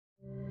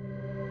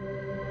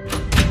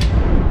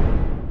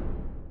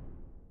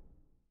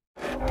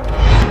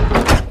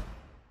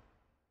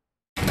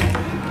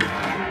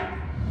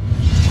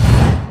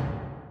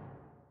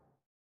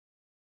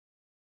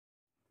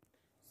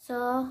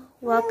So,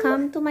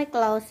 welcome to my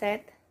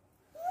closet.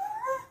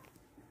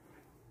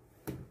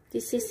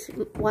 This is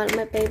one of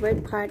my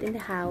favorite part in the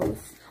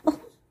house. Oh,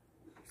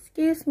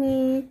 excuse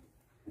me.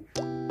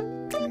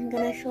 I'm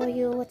gonna show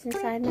you what's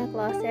inside my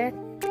closet.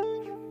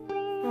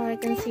 Oh, I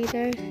can see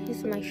there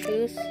is my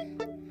shoes.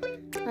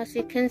 As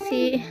you can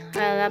see,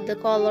 I love the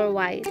color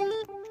white.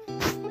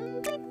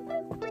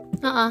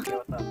 My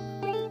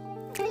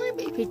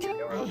baby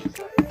toy.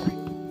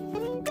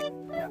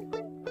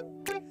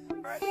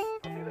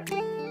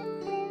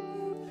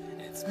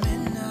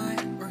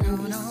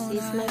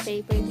 This is my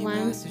favorite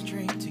one.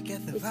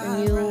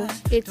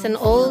 It's an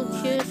old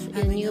shoes,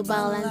 a New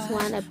Balance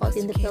one I bought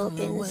in the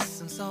Philippines.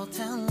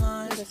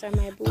 Those are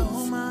my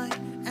boots.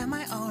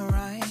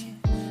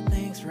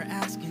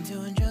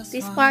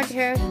 This part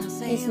here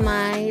is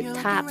my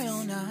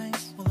tops.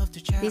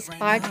 This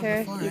part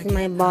here is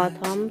my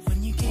bottoms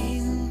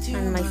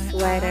and my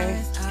sweater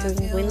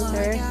during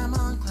winter.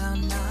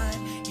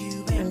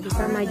 And these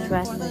are my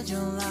dresses.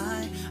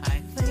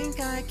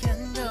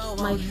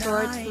 My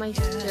shorts, my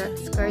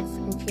skirts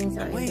and jeans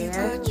are in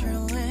there.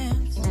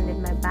 And then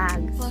my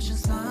bags.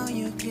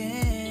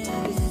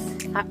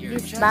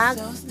 This bag,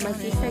 my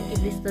sister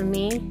gave this to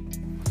me.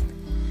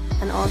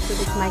 And also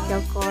this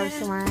Michael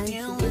Kors one, she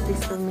gave this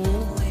to me.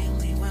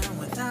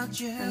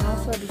 And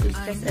also this is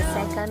just a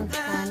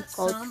second-hand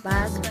Coach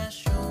bag.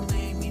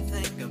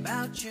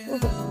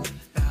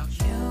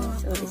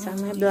 So these are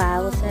my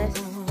blouses.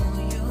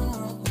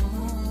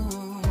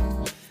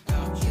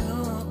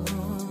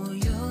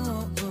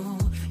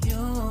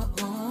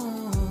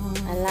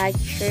 I like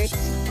shirts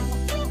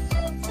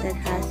that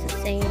has the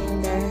same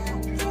in there.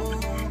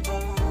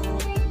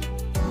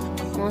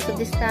 Most of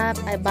the stuff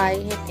I buy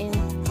it in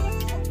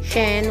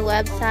Shein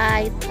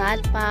website,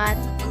 Tatpat,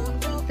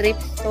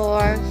 thrift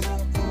stores.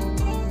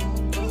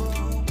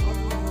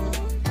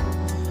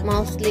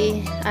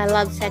 Mostly, I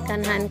love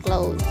second-hand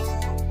clothes.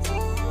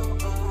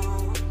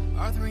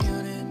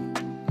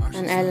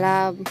 And I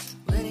love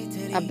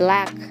a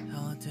black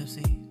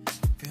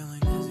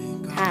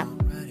top,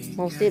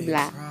 mostly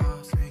black.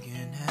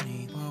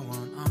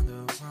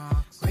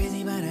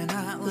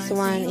 This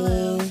one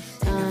is,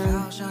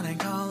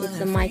 it's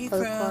a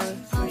Michael Kors.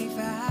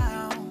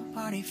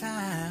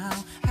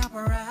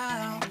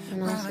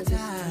 And also this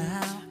one.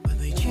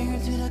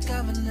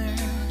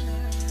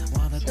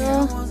 So,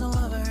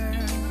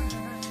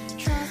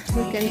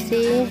 you can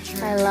see,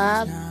 I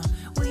love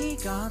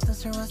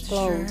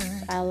clothes.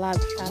 I love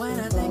shopping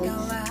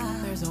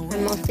clothes.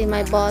 And mostly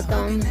my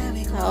bottom,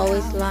 I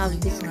always love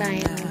this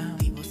kind of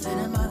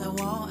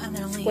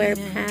square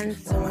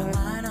pants or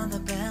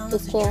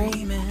tukong.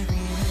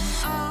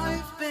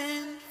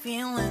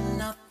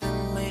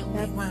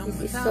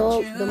 This is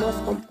so the most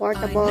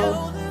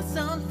comfortable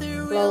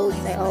clothes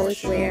I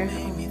always wear. I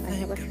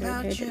have a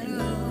shirt here that I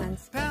need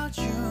pants. I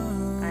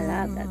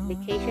love that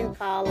vacation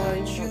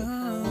colors.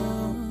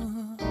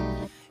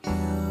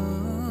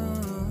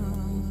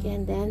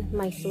 And then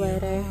my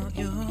sweater.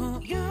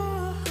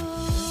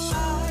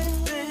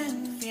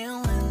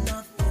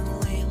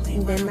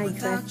 And then my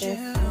dresses.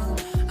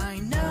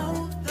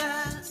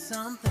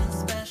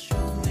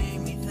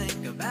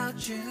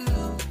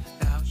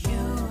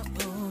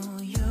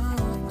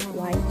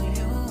 White.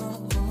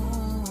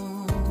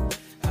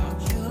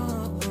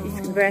 This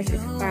dress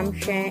is from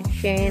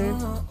Shein.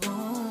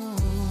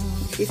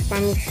 This is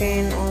from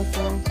Shein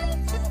also.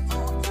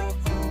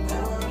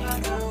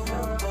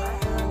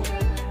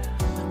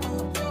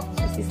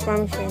 This is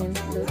from Shein.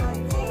 Look.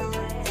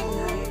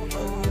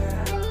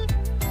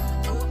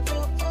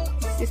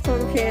 This is from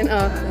Shein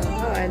also.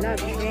 Oh, I love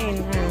Shein,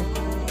 huh?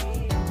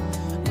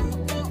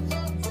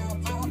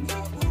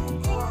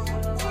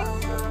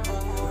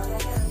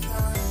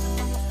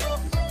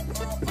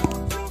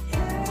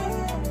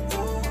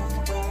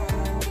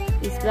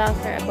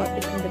 Blouse I bought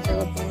this in the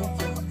Philippines.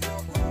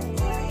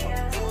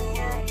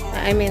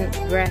 I mean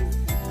dress.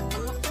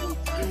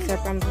 These are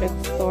from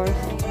thrift stores.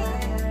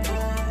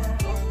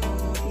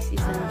 This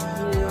is a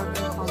New York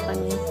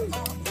company.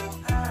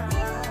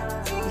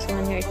 This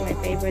one here is my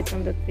favorite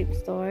from the thrift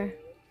store.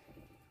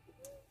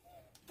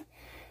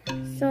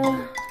 So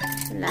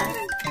last.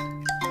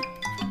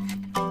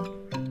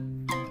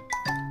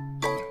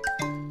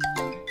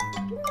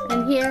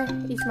 And here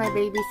is my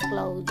baby's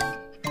clothes.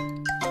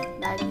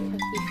 Like his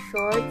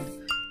shorts,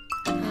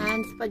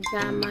 pants,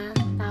 pajama,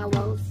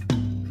 towels. I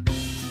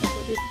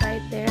put it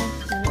right there,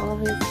 and all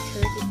his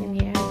shirts is in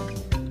here.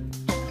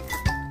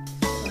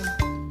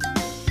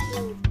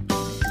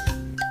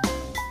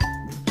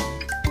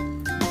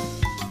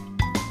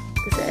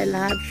 Because I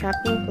love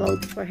shopping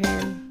clothes for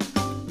him.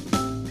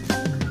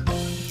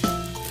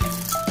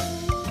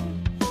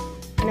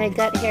 And I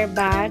got here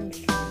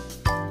bags.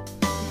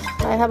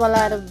 I have a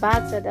lot of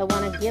bags that I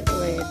want to get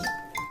rid.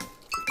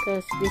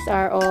 Because these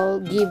are all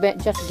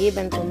just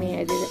given to me.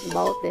 I didn't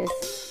buy this.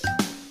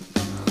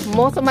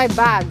 Most of my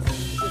bags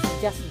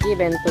is just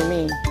given to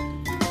me.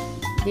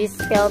 This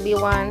Kelby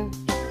one,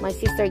 my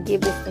sister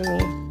gave this to me.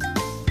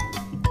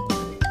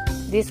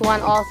 This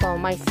one also,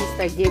 my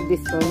sister gave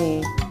this to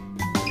me.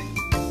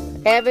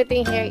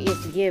 Everything here is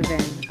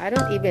given. I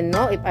don't even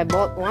know if I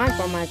bought one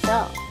for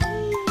myself.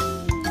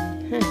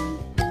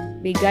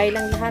 Bigay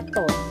lang lahat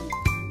to.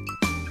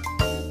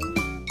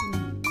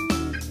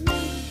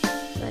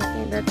 So I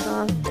think that's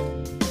all.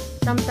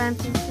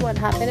 Sometimes this is what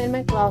happened in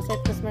my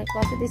closet because my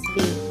closet is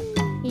big.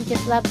 He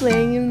just love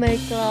playing in my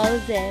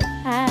closet.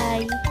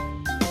 Hi.